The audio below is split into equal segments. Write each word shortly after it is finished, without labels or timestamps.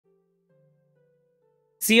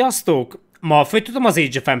Sziasztok! Ma folytatom az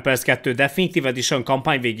Age of Empires 2 Definitive Edition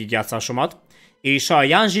kampány végigjátszásomat, és a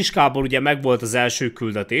Jan Zizkából ugye megvolt az első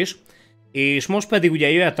küldetés, és most pedig ugye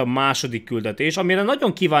jöhet a második küldetés, amire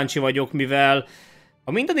nagyon kíváncsi vagyok, mivel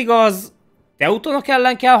ha minden igaz, teutonok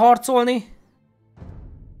ellen kell harcolni.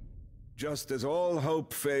 Just as all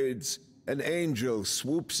hope fades, an angel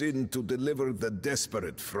swoops in to deliver the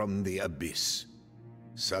desperate from the abyss.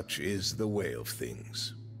 Such is the way of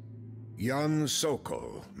things. Jan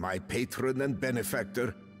Sokol, my patron and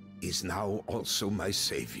benefactor, is now also my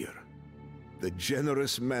savior. The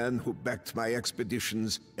generous man who backed my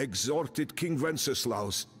expeditions exhorted King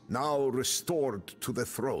Wenceslaus, now restored to the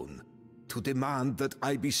throne, to demand that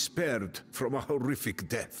I be spared from a horrific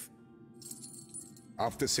death.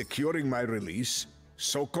 After securing my release,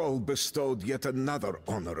 Sokol bestowed yet another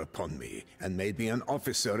honor upon me and made me an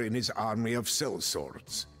officer in his army of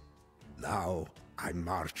sellswords. Now, I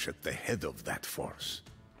march at the head of that force.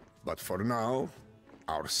 But for now,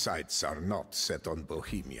 our sights are not set on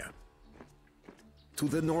Bohemia. To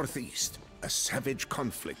the northeast, a savage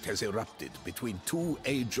conflict has erupted between two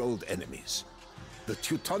age-old enemies. The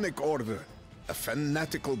Teutonic Order, a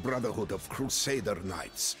fanatical brotherhood of crusader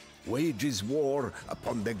knights, wages war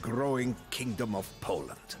upon the growing Kingdom of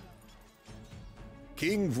Poland.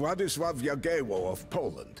 King Władysław Jagiełło of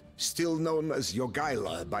Poland, still known as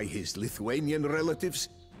Jogaila by his Lithuanian relatives,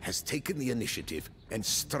 has taken the initiative and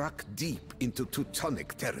struck deep into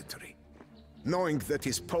Teutonic territory. Knowing that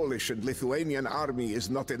his Polish and Lithuanian army is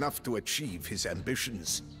not enough to achieve his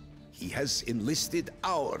ambitions, he has enlisted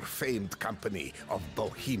our famed company of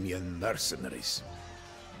Bohemian mercenaries.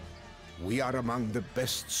 We are among the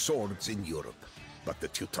best swords in Europe, but the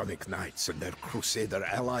Teutonic Knights and their Crusader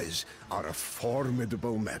allies are a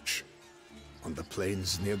formidable match. On the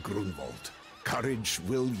plains near Grunwald, courage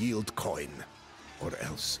will yield coin, or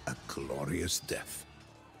else a glorious death.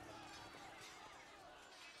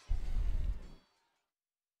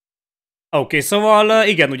 Oké, szóval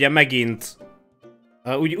igen, ugye megint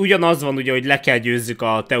ugyanaz van ugye, hogy le kell győzzük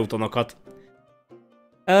a teutonokat.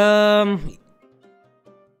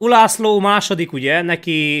 Ulászló második, ugye,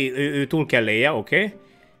 neki ő túl kell élje, oké.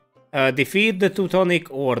 Defeat the Teutonic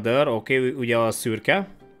Order, oké, ugye a szürke.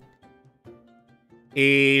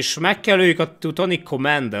 És megkelőjük a Teutonic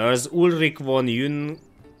Commanders, Ulrich von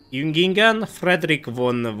Jungingen, Friedrich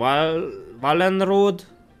von Wallenrod,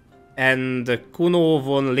 and Kuno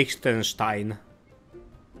von Liechtenstein.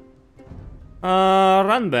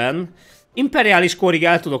 Rendben. Imperiális korig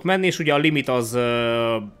el tudok menni, és ugye a limit az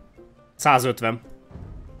 150.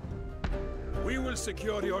 We will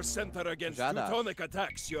secure your center against Teutonic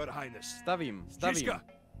attacks, your highness. Zizka,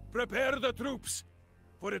 prepare the troops,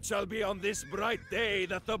 for it shall be on this bright day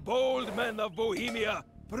that the bold men of Bohemia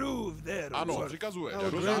prove their worth.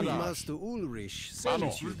 Our Grandmaster Ulrich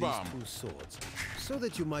sends you these two swords, so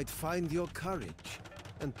that you might find your courage,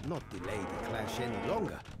 and not delay the clash any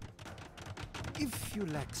longer. If you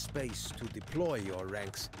lack space to deploy your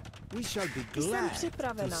ranks, we shall be glad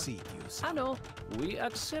to cede you some. Ano. We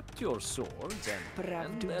accept your swords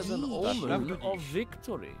and as an omen of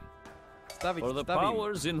victory. For the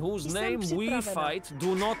powers in whose name we fight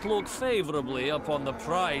do not look favorably upon the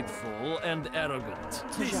prideful and arrogant.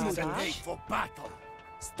 This is a day for battle.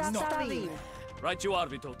 Right you are,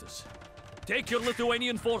 Vytautas. Take your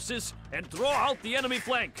Lithuanian forces and draw out the enemy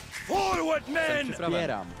flank. Forward, men!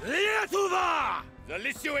 Lietuva! The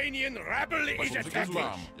Lithuanian rabble is attacking.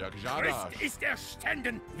 Christ is der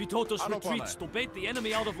Ständen. Vytautas retreats to bait the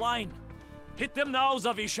enemy out of line. Hit them now,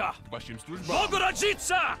 Zawisza!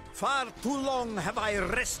 Bogorodžica! Far too long have I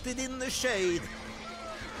rested in the shade.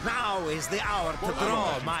 Now is the hour to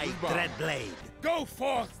draw my dread blade. Go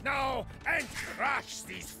forth now and crush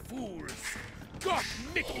these fools. Gott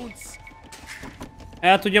mit uns!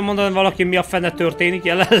 El tudja mondani valaki, mi a fene történik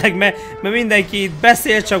jelenleg, mert mindenki itt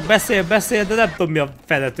beszél, csak beszél, de nem tudom, mi a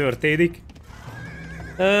fene történik.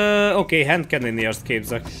 Oké, hand cannoneers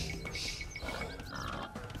képzek.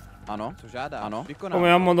 Ano, ano.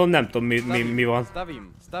 Komolyan mondom, nem tudom, mi van.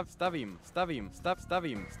 Stavím.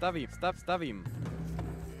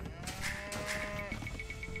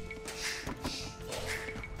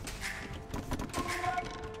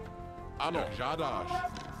 Ano, žádáš.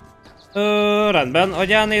 Rendben,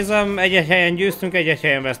 ahogy elnézem, egy-egy helyen győztünk, egy-egy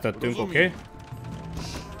helyen vesztettünk, oké?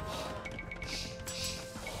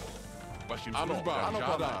 Ano,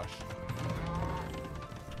 žádáš.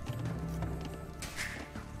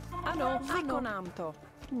 Ano, vykonám to.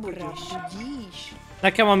 Budíš.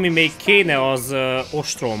 Nekem ami még kéne az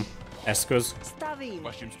ostrom eszköz.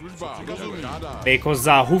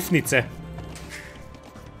 Méghozzá hufnice.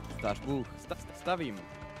 Stavím.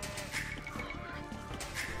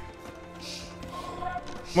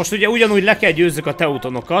 Most ugye ugyanúgy le kell győzzük a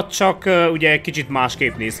teutonokat, csak ugye egy kicsit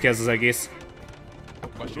másképp néz ki ez az egész.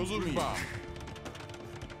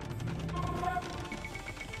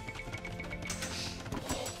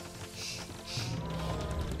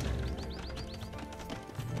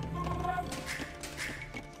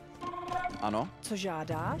 Ano. Co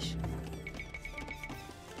žádáš?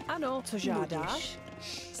 Ano, co žádáš?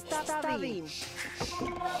 Stavím.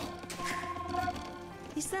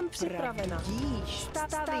 Jsem připravena.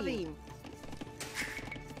 Stavím.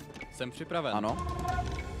 Jsem připraven. Ano.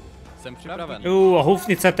 Jsem připraven. A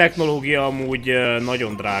hufnice technológia amúgy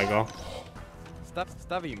nagyon drága.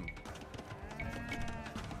 Stavím.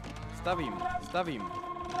 Stavím. Stavím.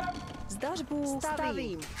 Zdař Bůh,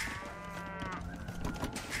 stavím.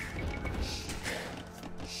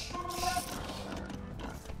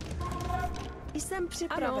 Jsem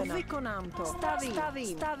připravena. Ano, vykonám to. Stavím.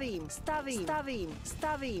 Stavím. Stavím. Stavím. Stavím.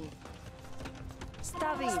 Stavím.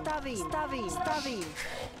 Stavím. Stavím. Stavím. Stavím.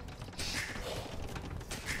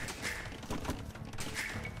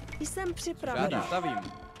 Jsem připravena. Stavím.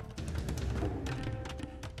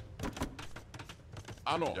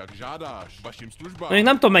 Ano, jak žádáš, vašim službám. Még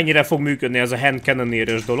nem tudom mennyire fog működni ez a hand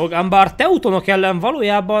cannoneer-ös dolog, ám bár teutonok ellen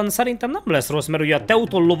valójában szerintem nem lesz rossz, mert ugye a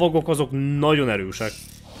teuton lovagok azok nagyon erősek.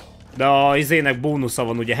 De a izének bónusza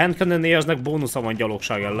van, ugye hand cannoneersnek bónusza van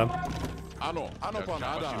gyalogság ellen. Ano, ano, pane,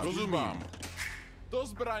 rozumím. Do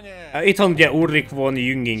zbraně. Itt van ugye Ulrich von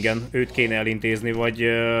Jüngingen, őt kéne elintézni, vagy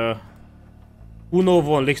Uno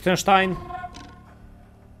von Liechtenstein.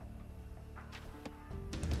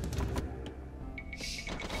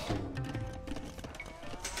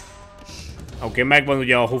 Oké, megvan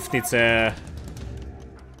ugye a Hufnice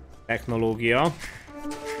technológia.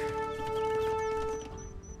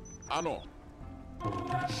 Ano.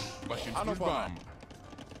 Vašim službám.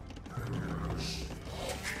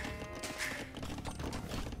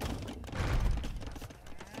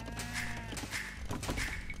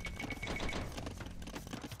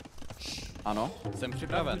 Ano. Jsem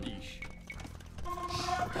připraven.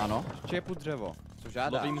 Ano. Štěpu dřevo. Co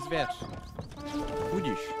žádáš? Lovím zvěř.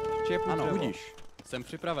 Budíš. Štěpu Ano, dřevo. budíš. Jsem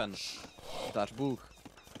připraven. Zdař Bůh.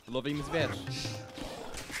 Lovím zvěř.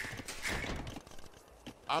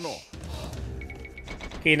 Ano.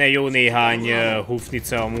 Kéne jó néhány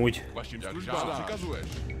Hufnice amúgy. Vašim službám přikazuješ.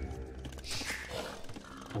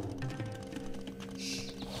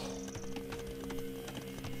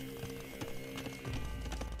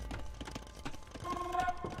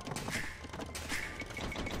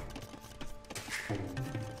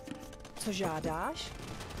 Co žádáš?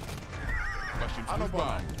 Vašim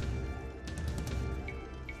službám.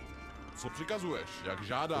 Co přikazuješ? Jak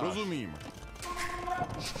žádáš? Rozumím.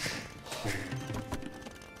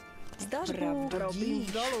 Zdař Bůh, robím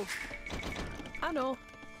dolu. Ano,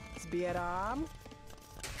 sbírám.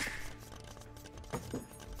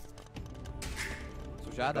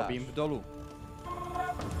 Co žádáš? Robím v dolu.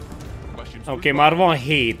 Oké, már van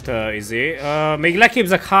 7 izé. Még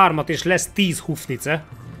leképzek 3-at és lesz 10 Hufnice.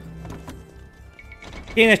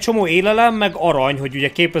 Én egy csomó élelem, meg arany, hogy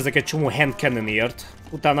ugye képezzek egy csomó hand cannoneert.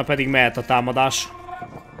 Utána pedig mehet a támadás.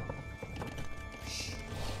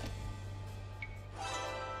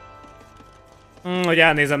 Hogy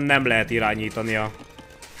elnézem, nem lehet irányítani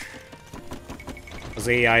az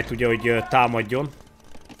AI-t ugye, hogy támadjon.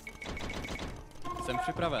 Jsem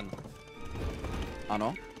připraven.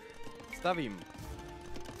 Ano. Stavím.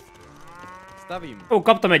 Stavím. Ó,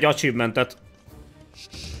 kaptam egy achievementet.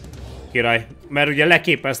 Király, mert ugye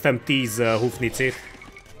leképeztem 10 Hufnicét.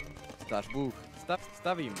 Zdař Bůh.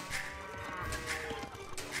 Stavím.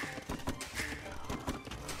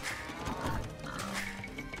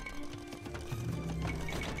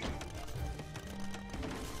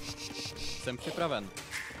 Jsem připraven.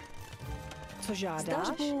 Co žádáš?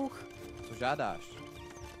 Zdař Bůh. Co žádáš?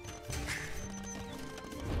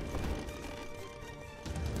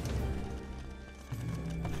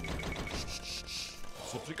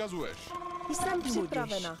 Co přikazuješ? Jsem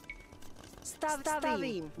připravena.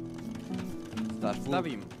 Stavím. Zdař Bůh.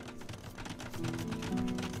 Stavím.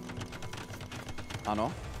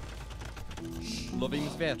 Ano. Lovím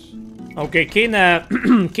zvěř. Oké,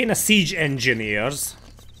 kéne Siege Engineers.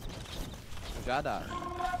 Co žádáš?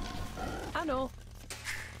 Ano.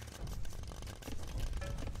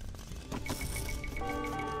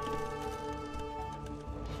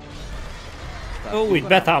 Ó, itt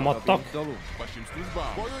betámadtak. Vašim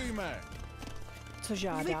službám. Bojujme. Co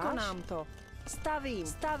žádáš? Vykonám to. Stavím.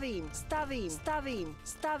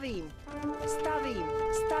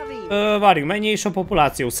 Várjunk, mennyi is a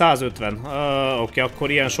populáció? 150. Oké,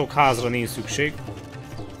 akkor ilyen sok házra nincs szükség.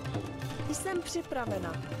 Jsem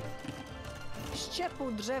připravena. Štěpu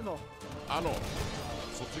dřevo. Ano.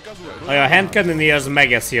 Co přikazuješ? A Hand Cannoneers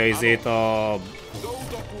megeszi a izét a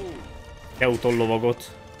Teuton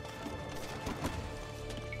lovagot.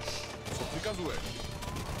 Co přikazuješ?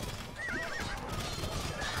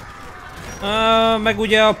 Meg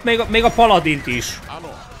ugye még a Paladint is. Ano.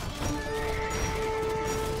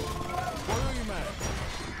 Bojujme.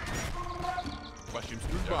 K vašim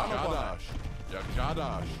službám žádáš. Jak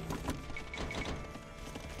žádáš.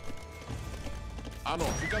 Ano,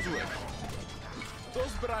 přikazuješ. Do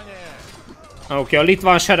zbraně. Oké, a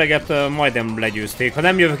litván sereget majdnem legyőzték. Ha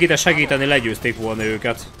nem jövök ide segíteni, legyőzték volna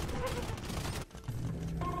őket.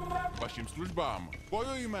 K vašim službám.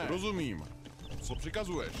 Bojujme. Rozumím. Co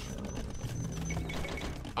přikazuješ?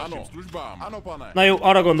 Ano, službám. Ano, pane. Na jó,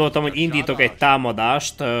 arra gondoltam, hogy indítok egy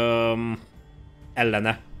támadást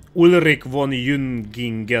ellene. Ulrik von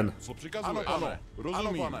Jüngingen. Co přikazuješ? Ano,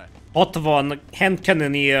 rozumím. 60 Hand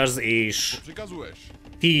Cannoneers és Co přikazuješ?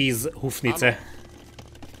 10 Hufnice.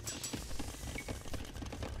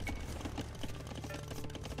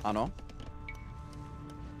 Ano.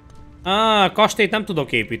 Kastélyt nem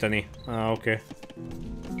tudok építeni. Oké.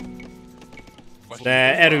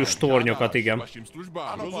 De erős tornyokat, igen. Vašim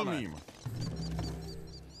službám, rozumím.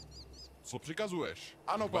 Co přikazuješ?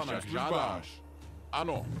 Ano, pane, jak žádáš.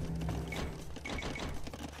 Ano.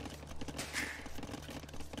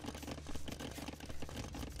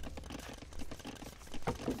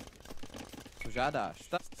 Co žádáš?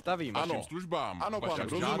 Stavím. Ano, službám. Ano, pane,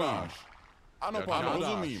 rozumíš. Ano, pane,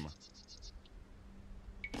 rozumím.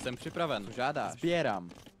 Jsem připraven. Co žádáš? Sbírám.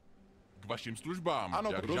 K vašim službám. Ano,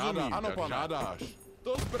 jak rozumím. Ano, pane. Žádáš.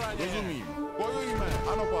 Do zbraně. Rozumím. Bojujme.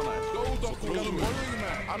 Ano, pane. Do útoku. Rozumím.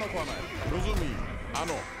 Bojujme. Ano, pane. Rozumím.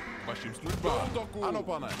 Ano. K vašim službám. Do útoku. Ano,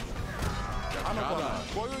 pane. Jak ano, žádáš.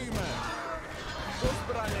 Pane. Bojujme. Do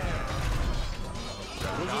zbraně.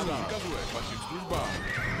 Jak rozumím. Přikazuje k vašim službám.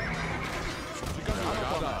 Co přikazuje? Ano,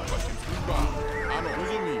 žádáš. K vašim službám. Ano,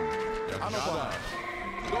 rozumím. Jak ano, žádáš.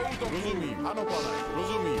 Do útoku. Rozumím. Ano, pane.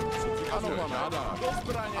 Rozumím. Co přikazuje? Ano, pane. Žádáš. Do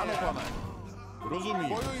zbraně. Ano, pane. Rozumím.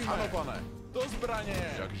 Bojujme. Ano, pane. Do zbraně.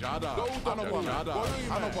 Jak žádáš. Do útoku. Ano, pane. Žádáš.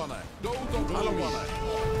 Bojujme. Ano, pane. Do útoku. Ano, pane.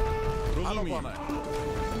 Rozumím. Ano, pane.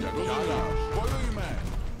 Jak žádáš. Bojujme.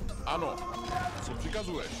 Ano. Co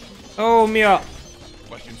přikazuješ? Ó, mi a...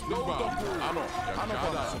 Vašim službám. Ano. Jak ano,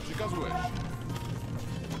 žádáš. Co přikazuješ?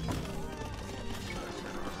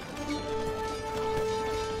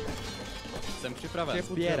 Jsem připraven.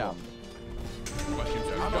 Sbírám.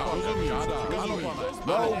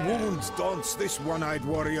 No wounds daunts this one-eyed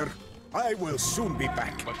warrior. I will soon be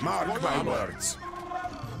back. Mark my words.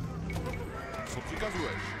 Co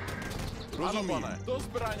přikazuješ? Rozumím. Do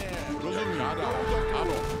zbraně. Rozumím.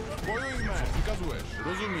 Ano. Bojujme. Co přikazuješ?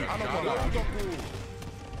 Rozumím. Ano, do útoku.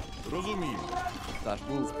 Rozumím.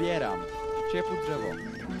 Stařbu. Sbírám. Čepu dřevo.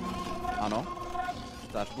 Ano.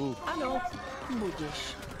 Stařbu. Ano.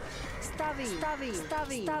 Budiš. Stavím, stavím,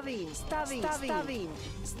 stavím, stavím, stavím, stavím,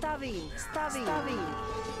 stavím, stavím, stavím.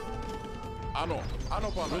 Ano,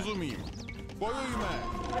 ano, pane. Rozumím. Bojujme.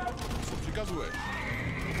 Co přikazuješ?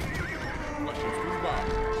 Vašim službám.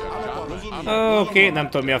 Rozumím. Oké, nem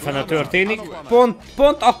tudom mi a fene történik.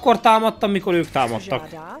 Pont akkor támadtam, mikor ők támadtak.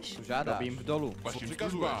 Žádám dolů. Vašim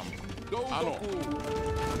službám. Do útoku.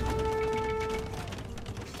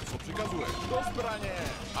 Co přikazuješ? Do zbraně.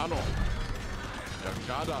 Ano. Jak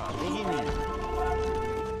žádá, rozumím.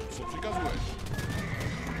 Co přikazuješ?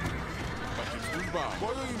 Vašim službám.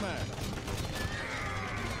 Bojujme.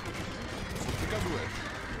 Co přikazuješ?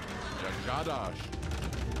 Jak žádáš.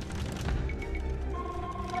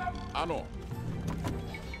 Ano.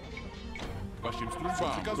 Vašim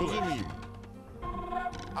službám. Rozumím.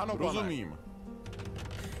 Ano, rozumím.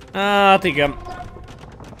 Hát igen.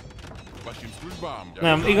 Vašim službám.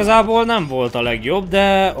 Nem, igazából nem volt a legjobb,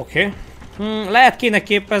 de oké. Lehet kéne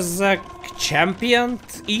képezzek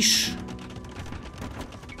Championt is.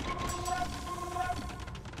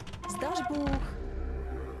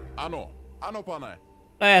 Ano, ano, pane.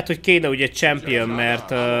 Lehet, hogy kéne ugye Champion,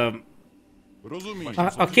 mert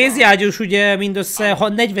a kéziágyús ugye mindössze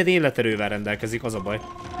 40 életerővel rendelkezik, az a baj.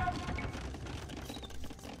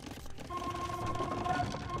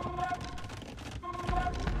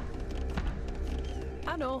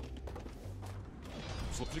 Ano.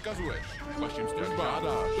 Co přikazuješ? Vašim službám.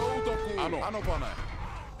 Do útoku. Ano, ano, pane.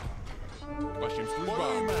 Vašim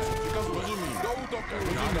službám. Co přikazuješ? Rozumím. Do útoku.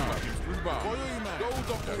 Rozumím. Vašim službám. Bojujme. Do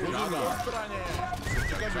útoku. Rozumím. Do zbraně. Co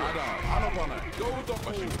přikazuješ? Ano, pane. Do útoku.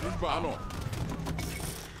 Vašim službám. Ano.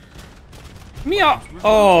 Mi a...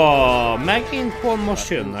 Ó, megint pont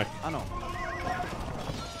most jönnek. Ano.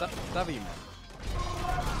 Stavím.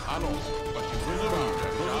 Ano. Vašim službám.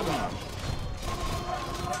 Rozumím.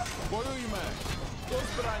 Bojujme! Do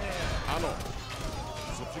zbraně! Ano.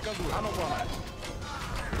 Co přikazuje? Ano, pane.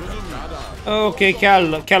 Rozumím. Oké,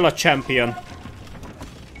 kell a champion.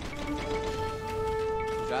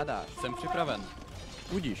 Žádáš, jsem připraven.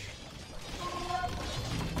 Budíš.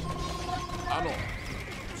 Ano.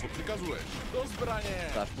 Co přikazuješ? Do zbraně!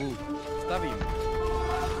 Staž Bůh. Stavím.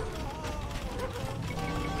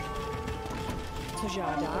 Co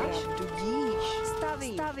žádáš? Tudíž.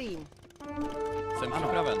 Stavím. Jsem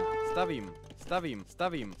připraven.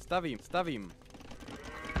 Stavím.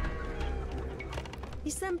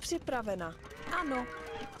 Jsem připravena. Ano.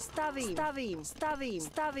 Stavím.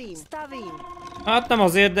 Hát nem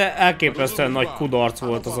azért, de elképesztően nagy kudarc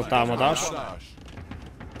volt az a támadás.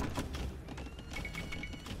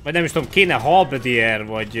 Vagy nem is tudom, kéne halbedier,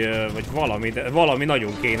 vagy valami, de valami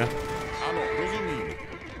nagyon kéne. Ano, rozumím.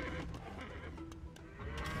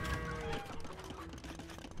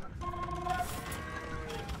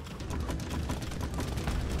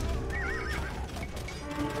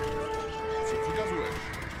 Co přikazuješ?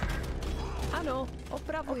 Ano,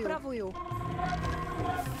 opravuju.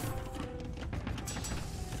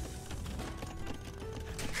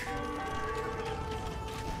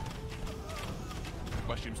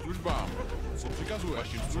 Vašim službám. Co přikazuješ?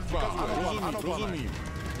 Vašim službám. Rozumím.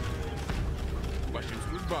 Vašim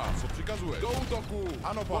službám. Co přikazuješ? Do útoku.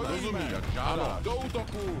 Ano, pane. Rozumím. Jak žádáš. Ano, do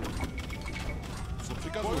útoku. Co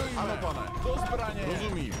přikazuješ? Ano, pane. Do zbraně.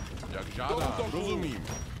 Rozumím. Jak žádáš. Rozumím.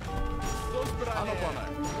 Do zbraně. Ano, pane.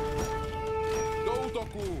 Do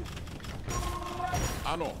útoku.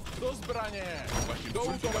 Ano, do zbraně. Vašim do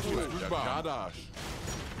útoku. Jak žádáš.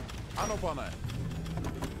 Ano, pane.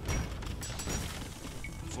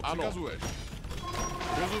 Co přikazuješ?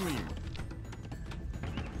 Rozumím.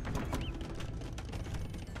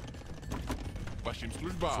 Vašim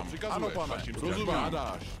službám. Co přikazuješ? Ano, pane. Vašim službám.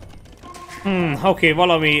 Oké,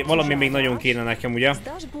 valami még nagyon kéne nekem, ugye?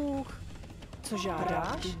 Zdaš Bůh. Co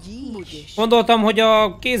žádáš? Tudíž. Gondoltam, hogy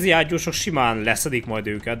a kéziágyúsok simán leszedik majd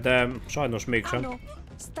őket, de sajnos mégsem. Ano.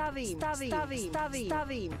 Stavím.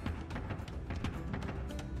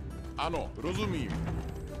 Ano, rozumím.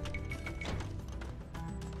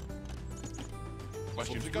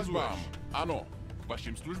 Vašim službám. Ano.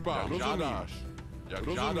 Vašim službám. Jak žádáš. Jak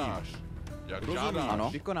žádáš. Jak žádáš. Ano,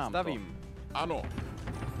 vykonám. Stavím. Ano.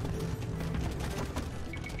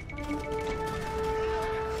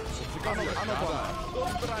 Co přikazuješ? Ano, pane. Do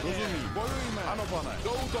zbraně. Rozumím. Bojujme. Ano, pane.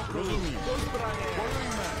 Do útoku. Rozumím. Do zbraně.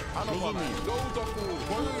 Bojujme. Ano, pane. Do útoku.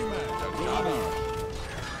 Bojujme. Jak žádáš.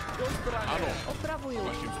 Do zbraně. Ano. Opravuju.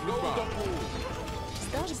 Vašim službám. Do útoku.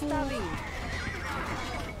 Zdaš Bůh.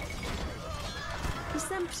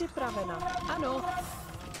 Jsem připravena. Ano.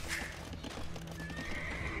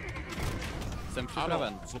 Jsem připraven.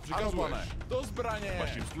 Ano. Co přikazuješ? Do zbraně.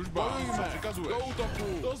 Vašim službám. Bojujme. Co přikazuješ? Do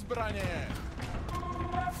útoku. Do zbraně.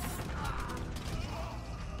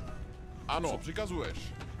 Ano. Co přikazuješ?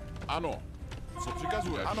 Ano. Co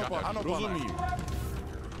přikazuješ? Ano, pane. Ano, rozumím.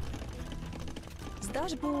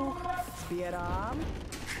 Zdaš Bůh. Sbírám.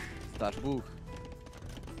 Staž Bůh.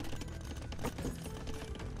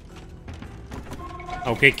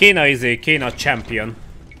 Oké, kéne a champion.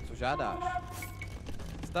 Co žádáš?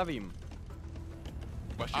 Stavím.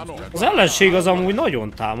 Ano. Az ellenség az amúgy nagyon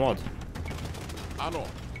támad. Ano.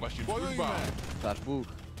 Vašim službám. Staž Bůh.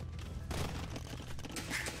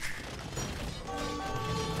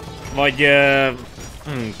 Vagy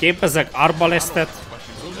képezek arbalestet.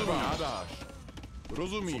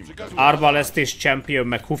 Rozumím. Arbalest és champion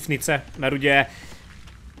meg Hufnice, mert ugye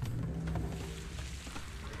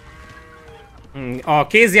a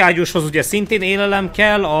kéziágyúshoz ugye szintén élelem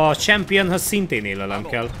kell, a championhoz szintén élelem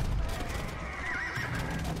kell.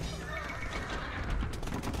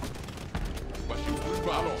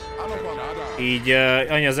 Így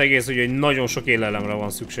annyi az egész, ugye, hogy nagyon sok élelemre van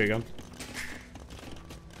szükségem.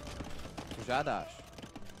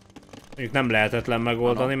 Mondjuk nem lehetetlen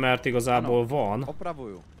megoldani, mert igazából van.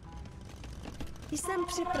 Jsem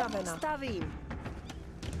připravena. Stavím.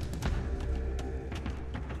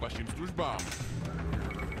 Vašim službám.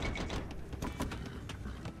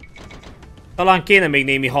 Talán kéne még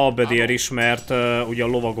némi halbedier is, mert ugye a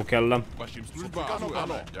lovagok ellen. Vašim službám.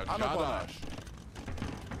 Ano, jak žádáš.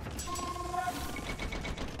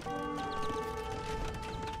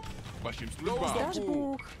 Vašim službám. Zdaš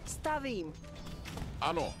Bůh. Stavím.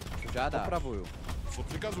 Ano. Žádá. Opravuju. Co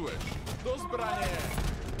přikazuješ? Do zbraně.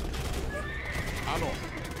 Ano.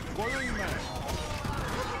 Bojujme.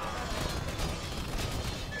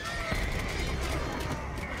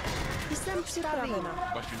 Jsem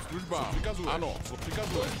připravena. Vašim službám. Co přikazuješ? Ano. Co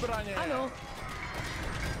přikazuješ? Do zbraně. Ano.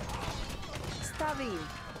 Stavím.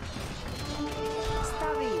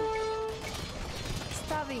 Stavím.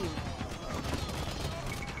 stavím.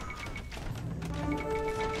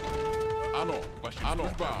 Ano, vašim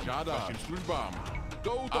službám, žádám, vašim službám.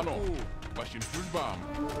 Do útoku. Ano, vašim službám.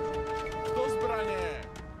 Do zbraně.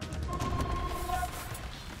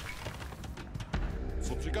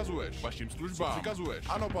 Co přikazuješ? Vašim službám. Co přikazuješ?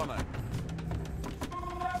 Ano, pane.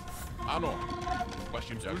 Ano,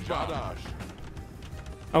 vašim službám. Žádáš.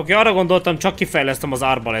 Oké, arra gondoltam, csak kifejlesztem az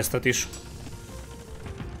arbalesztet is.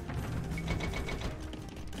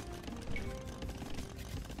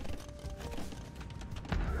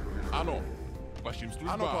 Ano, vašim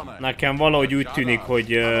službám. Nekem valahogy úgy tűnik,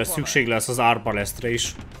 hogy szükség lesz az arbalesztre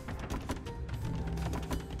is.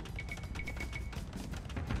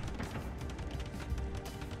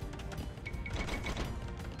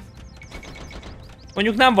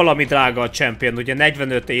 Mondjuk nem valami drága a champion, ugye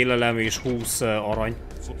 45 élelem és 20 arany.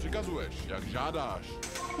 Co přikazuješ? Jak žádáš?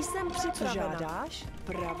 Jsem připravena. Co žádáš?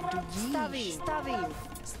 Pravdu díš.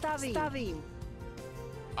 Stavím.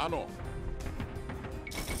 Ano.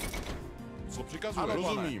 Co přikazuješ? Ano,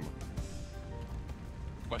 rozumím.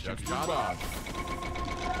 Vašim žádáš.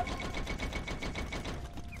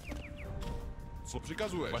 Co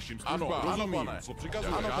přikazuješ? Vašim službám. Ano, rozumím. Co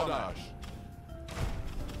přikazuješ? Ano, žádáš.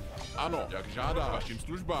 Ano, jak žádáš. Vašim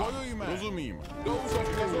službám. Bojujme. Rozumím. Do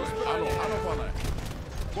útoku. Ano, ano, pane.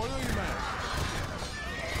 Bojujme.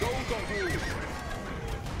 Do útoku.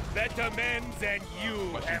 Better men than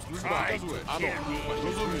you have tried to ano,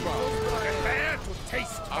 rozumím. Prepare to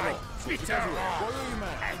taste my bitter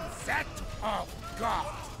Bojujme. and that of God.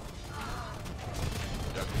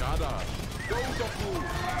 Jak žádáš. Do útoku.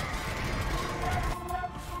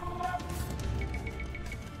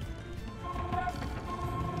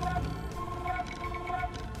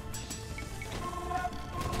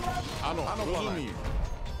 Ano, ano, rozumím.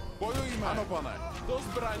 Bojujme. Ano, pane. Do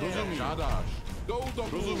zbraně. Rozumím. Žádáš. Do útoku.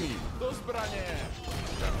 Rozumím. Do zbraně.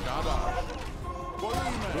 Jak žádáš.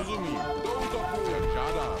 Bojujme. Rozumím. Do útoku. Jak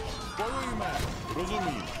žádáš. Bojujme.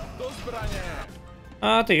 Rozumím. Do zbraně.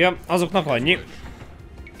 Hát igen, azoknak annyi.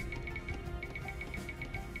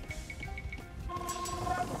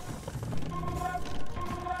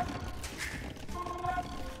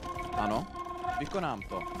 Ano, vykonám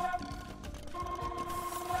to.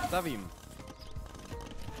 Stavím.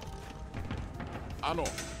 Ano,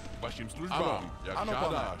 vašim službám. Ano, jak ano,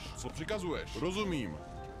 žádáš. Pane. Co přikazuješ? Rozumím.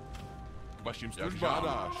 Vašim službám.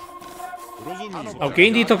 Žádáš. Rozumím. Oké,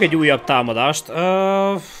 indítok egy újabb támadást.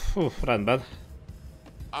 Rendben.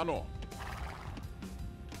 Ano.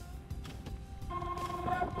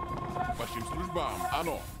 Vašim službám.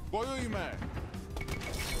 Ano. Bojujme.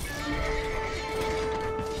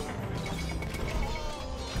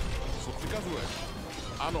 Co přikazuješ?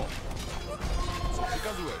 Ano. Co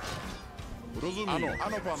přikazuješ? Rozumím. Ano,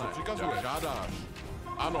 ano, pane. Co přikazuješ? Jak žádáš.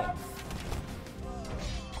 Ano.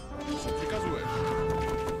 Co přikazuješ?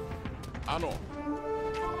 Ano.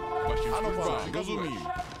 Vašim službám. Rozumím.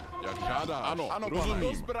 Jak žádáš. Ano, ano, rozumím.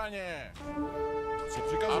 Pane. Zbraně. Co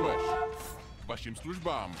přikazuješ? Ano. Vašim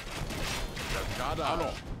službám. Jak žádáš. Ano.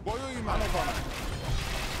 Bojujme. Ano, pane.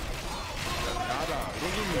 Jak žádáš.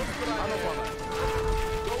 Rozumím. Ano, pane.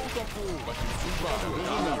 Do útoku. Vašim službám.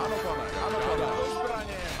 Rozumím. Ano, pane. Ano, pane. Do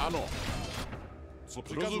zbraně. Ano. Co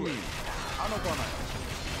přikazuješ? Ano, pane.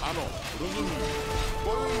 Ano, rozumím.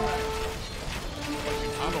 Bojujme.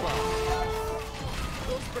 Ano.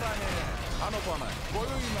 Do zbraně. Ano, pane.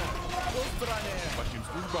 Bojujme. Do zbraně. Vašim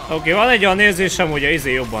službám. Oké, van egy olyan érzésem, hogy a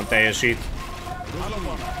izé jobban teljesít.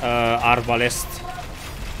 Arbalest.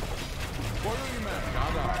 Bojujme.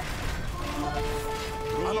 Žádáš.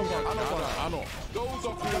 Ano, pane. Ano. Do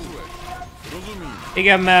útoku. Rozumím.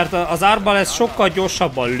 Igen, mert az arbalest sokkal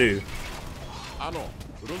gyorsabban lő. Ano,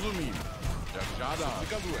 rozumím. Jak žádáš.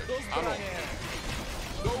 Přikazuješ. Ano.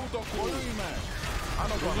 Do útoku. Bojujme.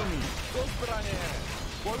 Ano, rozumím. Do zbraně.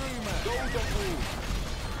 Bojujme. Do útoku.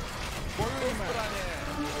 Bojujme. Do zbraně.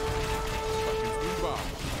 Vašim službám.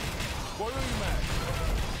 Bojujme.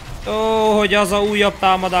 Ó, hogy az a újabb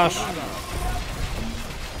támadás.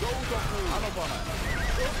 Do útoku. Ano, pane.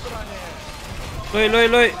 Do zbraně.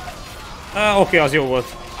 Lőj. Oké, az jó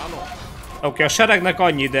volt. Ano. Oké, a seregnek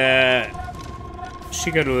annyi, de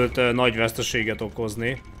sikerült nagy veszteséget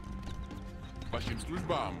okozni. Vašim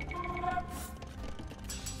službám.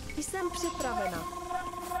 Jsem připravena.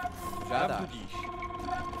 Žádáš.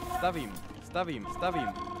 Stavím.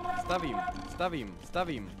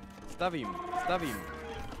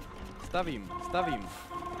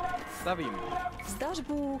 Zdař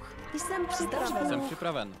Bůh. Jsem připravena. Jsem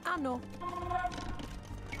připraven. Ano.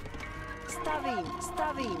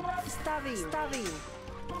 Stavím.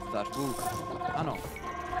 Zdař Bůh. Ano.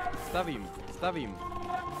 Stavím.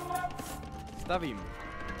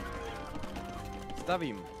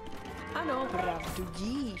 Stavím. Ano, pravdu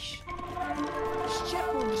díš.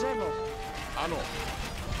 Štěpu dřevo. Ano.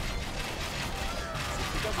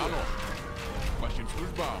 Ano. Vašim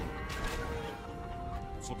službám.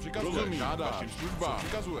 Co přikazuješ? Rozumím, vašim službám. Co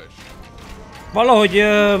přikazuješ? Valahogy,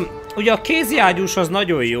 ugye a kéziágyús az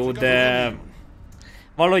nagyon jó, de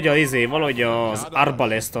valahogy az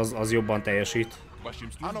arbalest az jobban teljesít.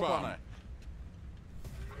 Vašim službám. Ano, pane.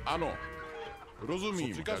 Ano.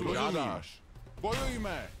 Rozumím, co žádáš.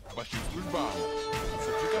 Bojujme. Vašim službám. Co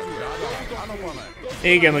přikazuješ? Ano, pane.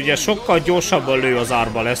 Igen, ugye sokkal gyorsabban lő az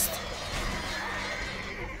arbalest.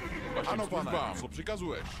 Ano, pane. Co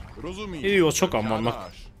přikazuješ? Rozumím. Jó, sokan vannak.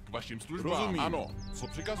 Vašim službám. Rozumím. Ano. Co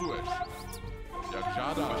přikazuješ? Jak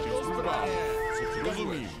žádáš? Vašim službám. Co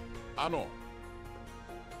přikazuješ? Ano.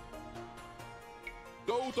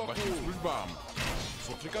 Do útoku. Vašim službám.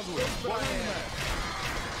 Co přikazuješ? Bojujme.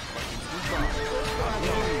 Vašim službám.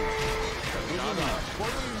 Rozumím. Jak žádáš?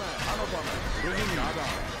 Bojujme. Ano, pane. Rozumím.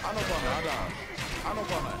 Žádáš. Ano, pane. Žádáš. Ano,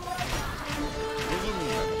 pane. Rozumím.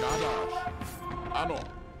 Jak žádáš. Ano.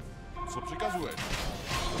 Co přikazuješ?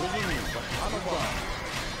 Rozumím. Ano, pane.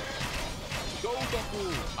 Do útoku.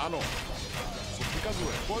 Ano. Co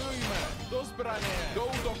přikazuješ? Bojujme. Do zbraně. Do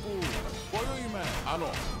útoku. Bojujme.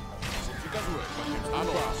 Ano. Co přikazuješ?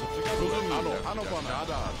 Ano. Co přikazuješ? Ano. Ano, pane.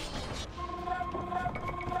 Žádáš.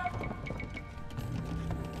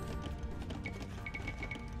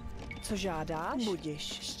 Co žádáš?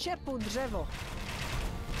 Budiš. Štěpu dřevo.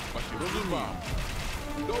 Vaši rozumím.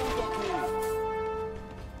 Do útoku.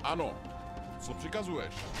 Ano. Co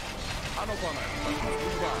přikazuješ? Ano, pane. Vaši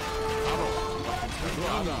službám. Ano. Vaši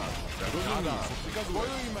službám. Rozumím. Co přikazuješ?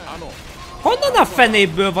 Bojujme. Ano. Honnan a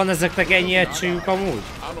fenéből van ezeknek ennyi egységük amúgy?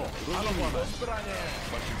 Ano. Rozumím. Do zbraně.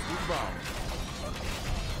 Vaši službám.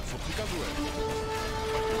 Co přikazuješ?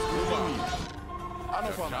 Vaši službám. Ano,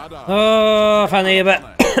 pane.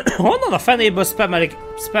 Fenébe. Honnan a fenéből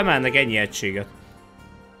spamelnek ennyi egységet?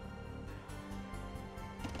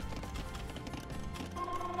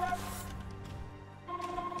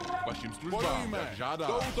 Vašim službám. Jak žádáš.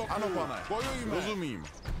 Do útoku. Ano, pane. Bojujme. Rozumím.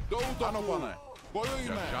 Do útoku. Ano, pane.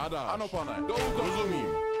 Bojujme. Jak žádáš. Ano, pane. Do útoku. Rozumím.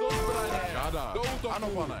 Do zbraně. Jak žádáš. Do útoku. Ano,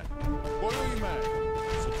 pane. Bojujme.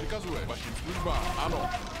 Co přikazuješ? Vašim službám. Ano.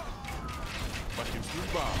 Vašim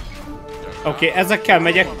službám. Oké, ezekkel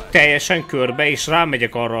megyek teljesen körbe, és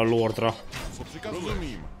rámegyek arra a lordra. Co přikazuješ?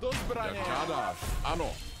 Rozumím. Do zbraně. Jak žádáš. Ano.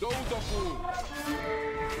 Do útoku.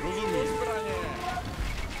 Rozumím. Do zbraně.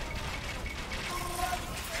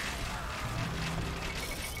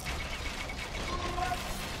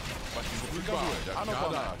 Ano,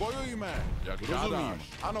 pane. Bojujme. Jak rozumím.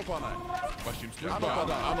 Ano, pane. Vašim službám. Ano,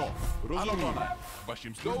 pane. Ano. Rozumím. Ano, pane.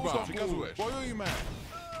 Vašim službám. Přikazuješ. Bojujme.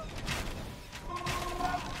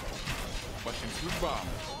 Vašim službám.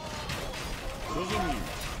 Rozumím.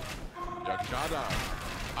 Jak žádáš.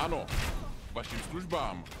 Ano. Vašim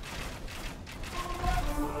službám.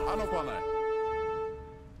 Ano, pane.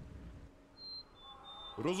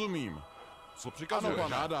 Rozumím. Co přikazuješ? Ano,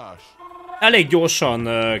 žádáš. Elég gyorsan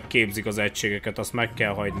képzik az egységeket, azt meg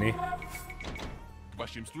kell hagyni.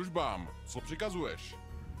 Vašim službám. Co přikazuješ?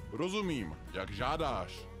 Rozumím. Jak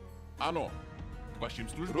žádáš. Ano. Vašim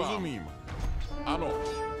službám. Rozumím. Ano.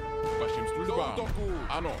 Vašim službám.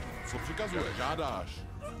 Ano. Co přikazuješ? Jak žádáš.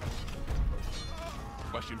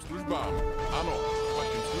 Vašim službám. Ano.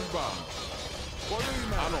 Vašim službám.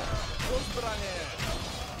 Bojujme. Ano. Do zbraně.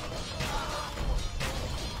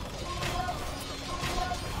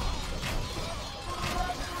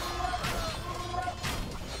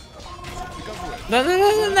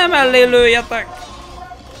 Ne mellé lőjetek!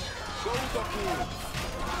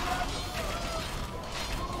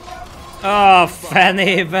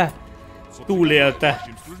 Fenébe! Túlélte.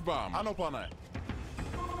 Ano, pane.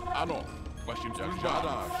 Ano. Vašim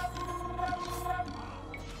službám.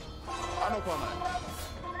 Ano, pane.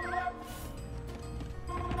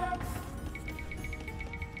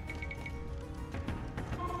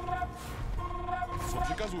 Co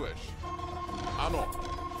přikazuješ? Ano.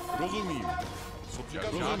 Rozumím. Co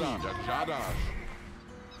přikazuješ? Jak žádáš.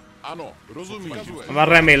 Ano, rozumím. Már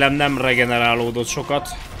remélem nem regenerálódott sokat.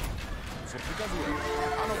 Co přikazuješ?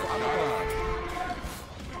 Ano, žádáš.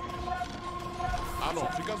 Ano,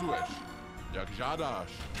 přikazuješ. Jak žádáš.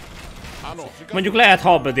 Ano, Mondjuk lehet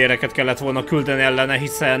halbedéreket kellett volna küldeni ellene,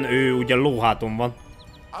 hiszen ő ugye lóháton van.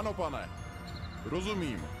 Ano, pane.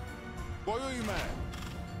 Rozumím. Bojujme.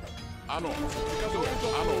 Ano, přikazuješ.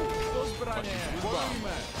 Ano. Do zbraně.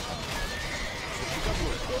 Bojujme. Co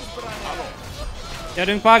přikazuješ? Do zbraně. Ano.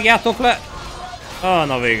 Gyerünk, vágjátok le!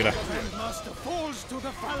 Na végre.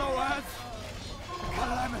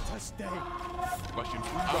 calamitous day. Vašim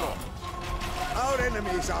službám. Our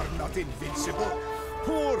enemies are not invincible.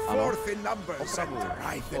 Pour forth in numbers and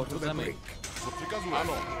drive them to the brink. Co přikazuje?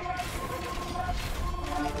 Ano.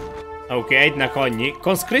 Oké, egynek annyi.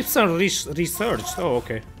 Conscription Research.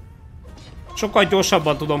 Oké. Sokkal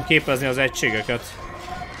gyorsabban tudom képezni az egységeket.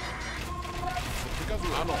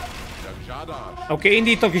 Oké,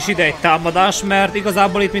 indítok is ide egy támadást, mert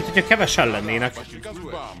igazából itt mintha kevesen lennének.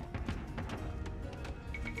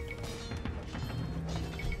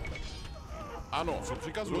 Ano, co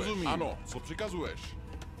přikazuješ? Rozumím. Ano, co přikazuješ?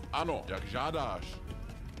 Ano, jak žádáš.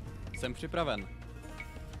 Jsem připraven.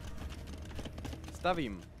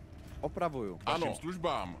 Stavím. Opravuju. Vašim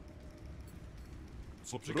službám.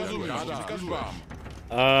 Co přikazuješ? Přikazujám.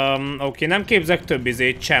 Oké, nem képzek több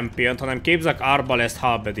championt, hanem képzek Arbalest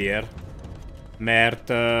Halberdier. Mert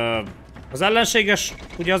az ellenséges,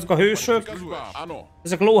 ugye azok a hősök,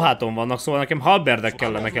 ezek lóháton vannak, szóval nekem halberdek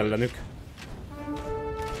kellenek ellenük.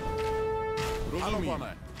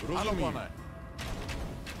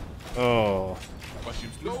 Oh.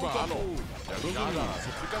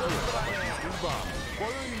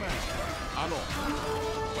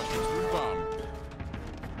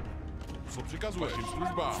 Co přikazuješ? Vašim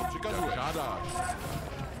službám. Co přikazuješ? Žádáš.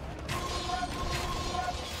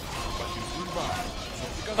 Vašim službám.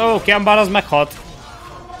 Ó, Kiambár az meghalt.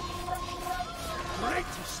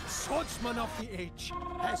 Greatest swordsman of the age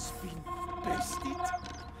has been bested.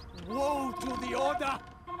 Woe to the order.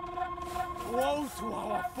 Woe to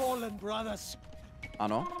our fallen brothers.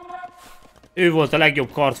 Ano. Ő volt a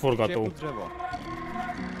legjobb kardforgató.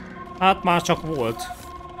 Hát már csak volt.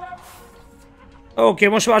 Oké,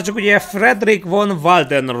 most már csak ugye Frederick von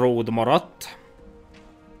Waldenrode maradt.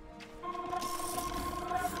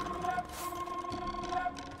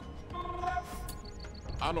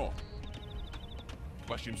 Ano.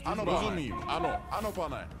 Vašim službám. Ano, rozumím. Ano, ano,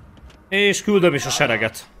 pane. És küldöm is a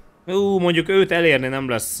sereget. Mondjuk őt elérni nem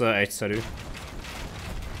lesz egyszerű.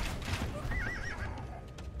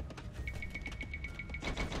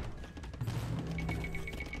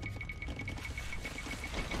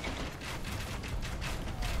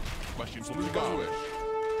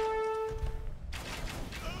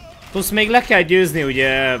 Plusz még le kell győzni,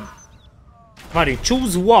 ugye... Várjunk,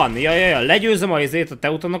 choose one! Ja, legyőzöm a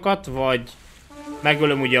teutonokat, vagy...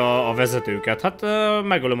 Megölöm ugye a vezetőket. Hát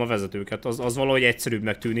megölöm a vezetőket, az valahogy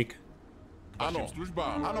egyszerűbbnek tűnik. Ano,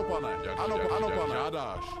 službám. Ano, pane. Ano, pane.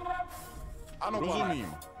 Žádáš. Ano,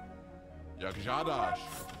 rozumím. Jak žádáš.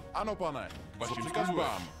 Ano, pane. Vašim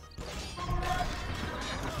službám.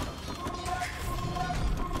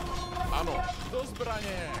 Ano, do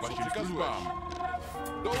zbraně. Vašim službám.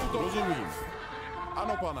 Do útoku. Rozumím.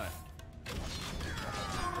 Ano, pane.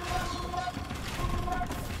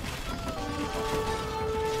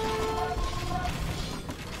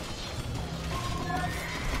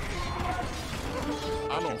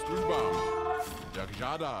 Ano, službám. Jak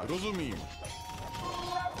žádá, rozumím.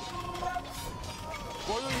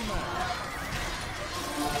 Bojujme.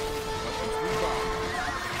 Vašim službám.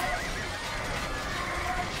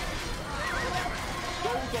 Do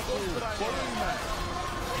útoku, bojujme.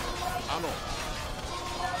 Ano.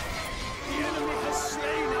 The enemy has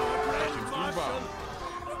slain our grand marshal.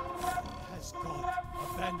 Has God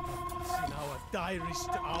abandoned us in our direst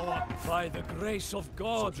hour? By the grace of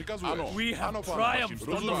God, Ano. we have Ano, pane, triumphed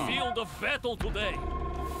on the field of battle today.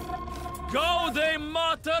 Gaude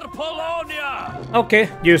Mater Polonia! Oké,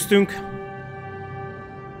 győztünk.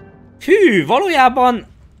 Hű, valójában...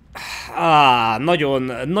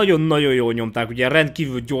 nagyon-nagyon jól nyomták, ugye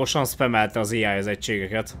rendkívül gyorsan spamelte az AI az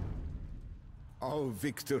egységeket. Our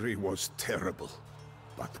victory was terrible,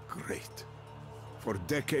 but great. For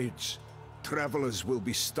decades, travelers will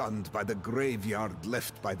be stunned by the graveyard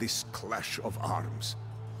left by this clash of arms,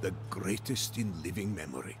 the greatest in living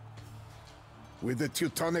memory. With the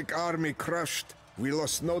Teutonic army crushed, we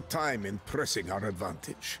lost no time in pressing our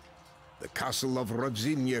advantage. The castle of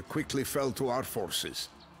Rodzinie quickly fell to our forces,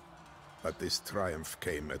 but this triumph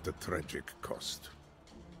came at a tragic cost.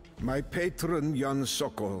 My patron Jan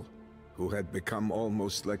Sokol, who had become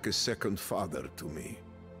almost like a second father to me,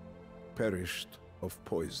 perished of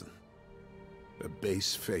poison. A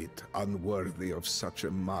base fate unworthy of such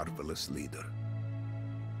a marvelous leader.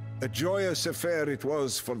 A joyous affair it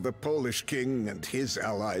was for the Polish king and his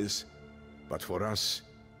allies, but for us,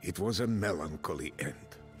 it was a melancholy end.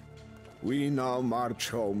 We now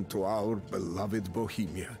march home to our beloved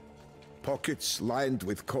Bohemia, pockets lined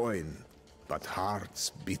with coin, but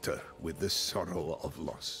hearts bitter with the sorrow of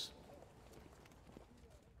loss.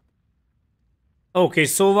 Oké,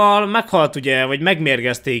 szóval meghalt ugye, vagy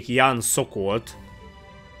megmérgezték Jan Sokolt,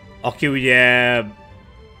 aki ugye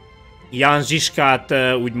Jan Zsiskát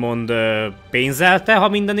úgymond pénzelte, ha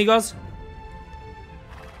minden igaz.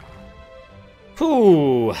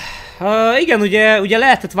 Hú, igen, ugye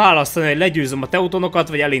lehetett választani, hogy legyőzöm a teutonokat,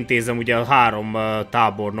 vagy elintézem ugye a 3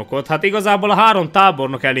 tábornokot. Hát igazából a 3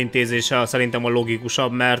 tábornok elintézése szerintem a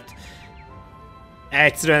logikusabb, mert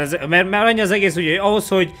egyszerűen, mert annyi az egész, ugye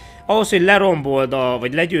ahhoz, hogy lerombold,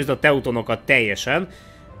 vagy legyőzd a teutonokat teljesen,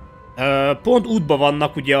 pont útban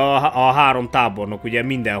vannak ugye a 3 tábornok, ugye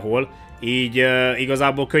mindenhol, így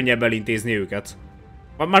igazából könnyebb elintézni őket.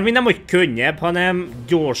 Mármint nem, hogy könnyebb, hanem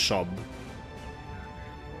gyorsabb.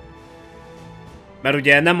 Mert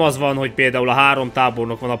ugye nem az van, hogy például a 3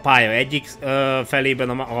 tábornok van a pálya egyik felében,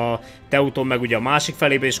 a teuton meg ugye a másik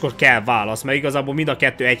felében, és akkor kell válasz, mert igazából mind a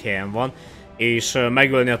kettő egy helyen van, és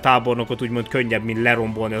megölni a tábornokot úgymond könnyebb, mint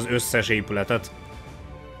lerombolni az összes épületet.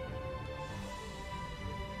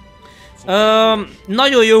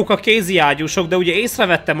 Nagyon jók a kéziágyúsok, de ugye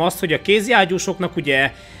észrevettem azt, hogy a kéziágyúsoknak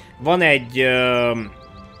ugye van egy...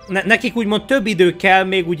 nekik úgymond több idő kell,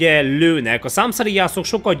 még ugye lőnek. A számszeriászok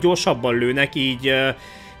sokkal gyorsabban lőnek, így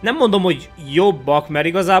nem mondom, hogy jobbak, mert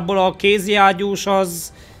igazából a kéziágyús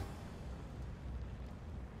az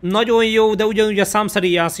nagyon jó, de ugyanúgy a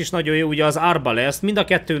számszeriász is nagyon jó, ugye az arbalest, mind a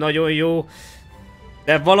kettő nagyon jó,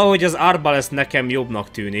 de valahogy az arbalest nekem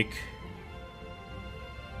jobbnak tűnik.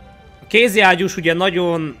 A kéziágyús ugye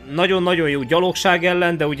nagyon-nagyon jó gyalogság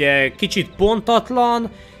ellen, de ugye kicsit pontatlan,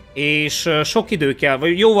 és sok idő kell,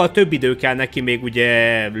 vagy jóval több idő kell neki még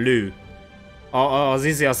ugye lő. A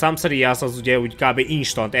számszeriász az ugye úgy kb.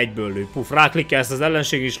 Instant egyből lő. Puf, ráklikkelsz az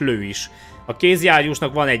ellenség és lő is. A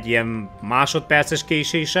kéziágyúsnak van egy ilyen másodperces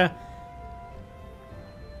késése.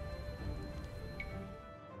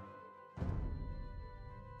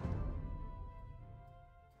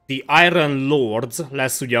 The Iron Lords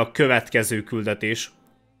lesz ugye a következő küldetés.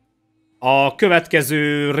 A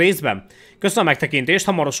következő részben. Köszönöm a megtekintést,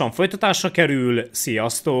 hamarosan folytatásra kerül,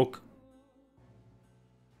 sziasztok!